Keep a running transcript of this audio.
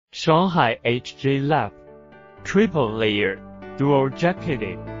Shanghai HJ-lab, triple layer, dual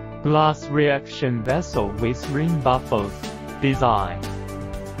jacketed, glass reaction vessel with ring baffles, design.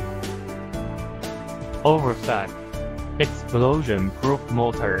 Overfed, explosion-proof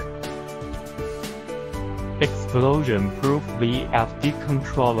motor, explosion-proof VFD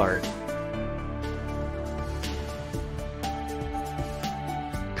controller,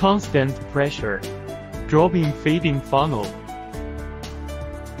 constant pressure, dropping feeding funnel,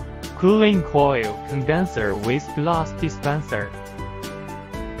 cooling coil condenser with glass dispenser,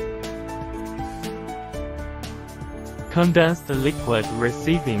 condensed liquid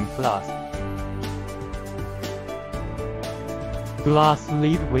receiving flask, glass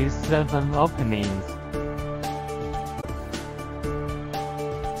lid with 7 openings,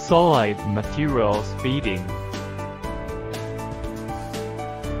 solid materials feeding,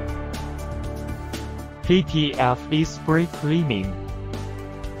 PTFE spray cleaning,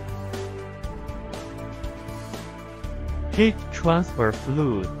 heat transfer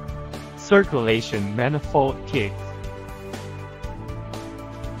fluid, circulation manifold kit,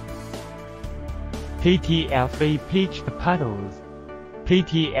 PTFE pitched pedals,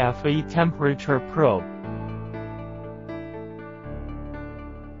 PTFE temperature probe,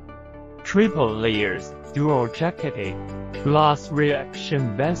 triple layers, dual jacketed, glass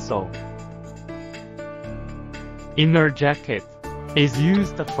reaction vessel. Inner jacket is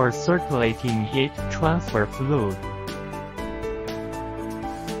used for circulating heat transfer fluid.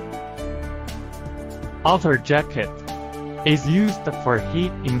 Outer jacket is used for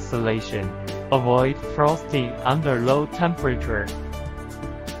heat insulation. Avoid frosting under low temperature.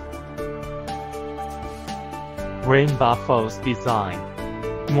 Ring baffles design.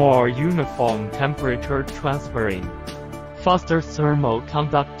 More uniform temperature transferring. Faster thermal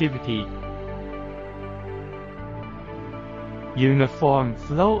conductivity. Uniform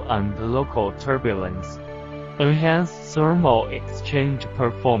flow and local turbulence. Enhanced thermal exchange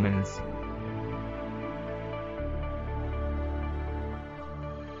performance.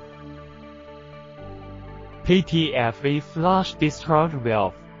 PTFE flush discharge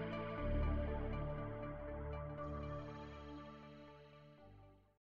valve.